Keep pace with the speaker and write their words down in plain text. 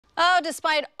Oh,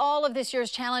 despite all of this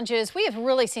year's challenges, we have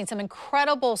really seen some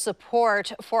incredible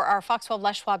support for our Fox 12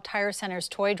 Les Schwab Tire Center's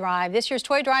Toy Drive. This year's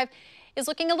Toy Drive is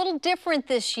looking a little different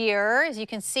this year. As you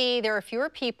can see, there are fewer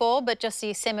people, but just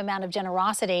the same amount of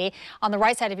generosity. On the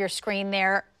right side of your screen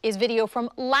there is video from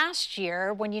last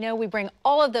year when, we bring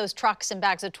all of those trucks and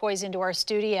bags of toys into our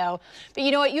studio. But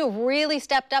you know what? You have really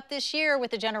stepped up this year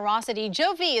with the generosity.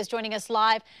 Joe V is joining us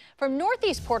live from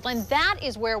Northeast Portland. That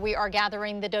is where we are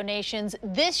gathering the donations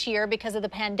this year because of the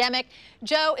pandemic.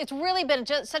 Joe, it's really been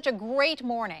just such a great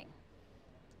morning.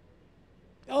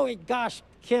 Oh, gosh,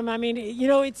 Kim, I mean,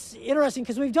 it's interesting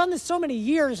because we've done this so many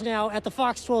years now at the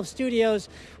Fox 12 studios.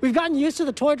 We've gotten used to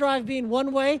the toy drive being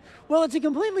one way. Well, it's a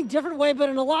completely different way, but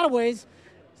in a lot of ways,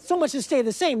 so much has stayed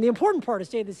the same. The important part has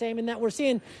stayed the same in that we're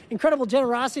seeing incredible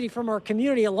generosity from our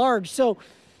community at large. So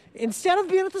instead of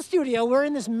being at the studio, we're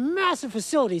in this massive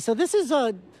facility. So this has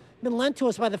been lent to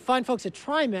us by the fine folks at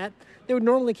TriMet. They would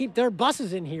normally keep their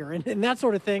buses in here and that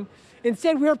sort of thing.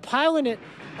 Instead, we're piling it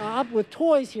up with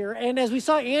toys here. And as we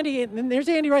saw Andy, and there's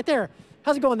Andy right there.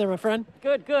 How's it going there, my friend?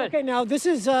 Good, good. Okay, now this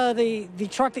is the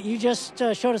truck that you just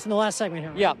showed us in the last segment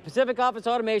here. Yeah, Pacific Office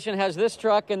Automation has this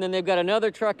truck, and then they've got another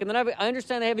truck, and then I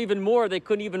understand they have even more they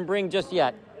couldn't even bring just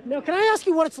yet. Now, can I ask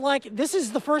you what it's like? This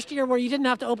is the first year where you didn't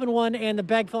have to open one and the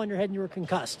bag fell on your head and you were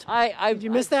concussed. Did you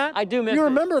miss that? I do miss it. You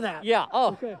remember that? Yeah.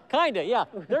 Oh, okay. Kind of, yeah.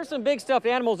 Okay. There's some big stuffed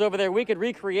animals over there. We could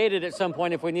recreate it at some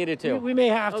point if we needed to. We may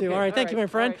have to. Okay. All right, thank you, my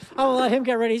friend. I will let him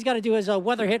get ready. He's got to do his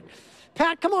weather hit.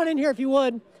 Pat, come on in here if you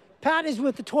would. Pat is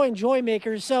with the Toy and Joy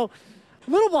Makers. So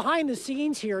a little behind the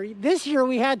scenes here. This year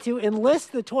we had to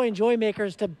enlist the Toy and Joy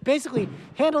Makers to basically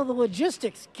handle the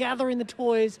logistics, gathering the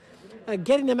toys,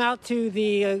 getting them out to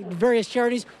the various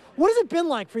charities. What has it been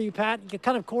like for you, Pat? You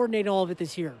kind of coordinate all of it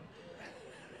this year.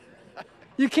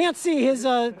 You can't see his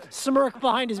smirk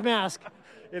behind his mask.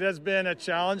 It has been a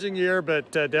challenging year, but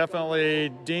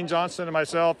definitely Dean Johnson and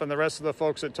myself and the rest of the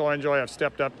folks at Toy and Joy have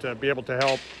stepped up to be able to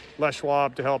help Les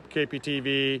Schwab, to help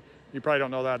KPTV. You probably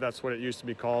don't know that. That's what it used to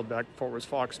be called back before it was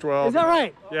Fox 12. Is that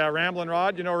right? Yeah, Ramblin'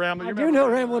 Rod. You know Ramblin'? I do know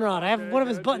Ramblin' Rod. I have one of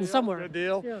his buttons somewhere. Good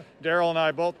deal. Yeah. Daryl and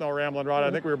I both know Ramblin' Rod.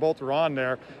 I think we both were on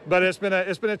there. But it's been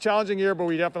a challenging year, but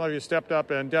we definitely stepped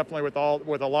up, and definitely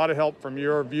with a lot of help from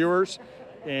your viewers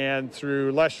and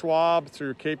through Les Schwab,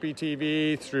 through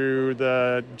KPTV, through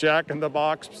the Jack in the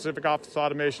Box, Pacific Office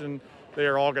Automation. They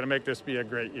are all going to make this be a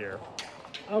great year.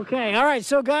 Okay, all right.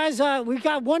 So, guys, we've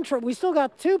got one truck. We still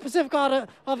got two Pacific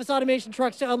Office Automation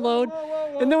trucks to unload.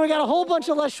 Whoa. And then we got a whole bunch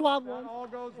of Les Schwab ones. All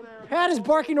goes there. Pat is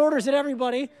barking orders at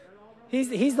everybody.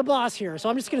 He's the boss here. So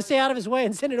I'm just going to stay out of his way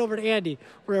and send it over to Andy,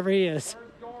 wherever he is.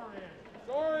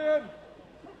 Dorian.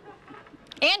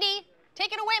 Andy,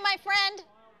 take it away, my friend.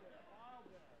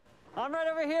 I'm right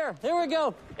over here. There we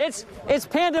go. It's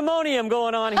pandemonium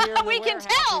going on here. We can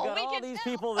tell. We've got all these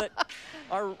people that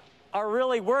are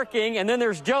really working, and then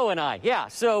there's Joe and I. Yeah,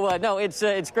 so no,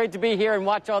 it's great to be here and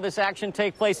watch all this action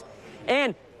take place.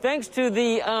 And thanks to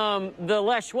the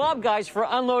Les Schwab guys for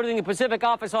unloading the Pacific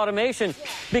Office Automation,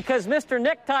 because Mr.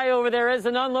 Necktie over there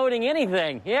isn't unloading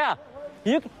anything. Yeah,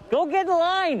 you go get in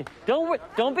line.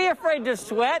 Don't be afraid to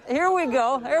sweat. Here we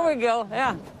go. Here we go.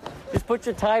 Yeah, just put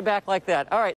your tie back like that. All right.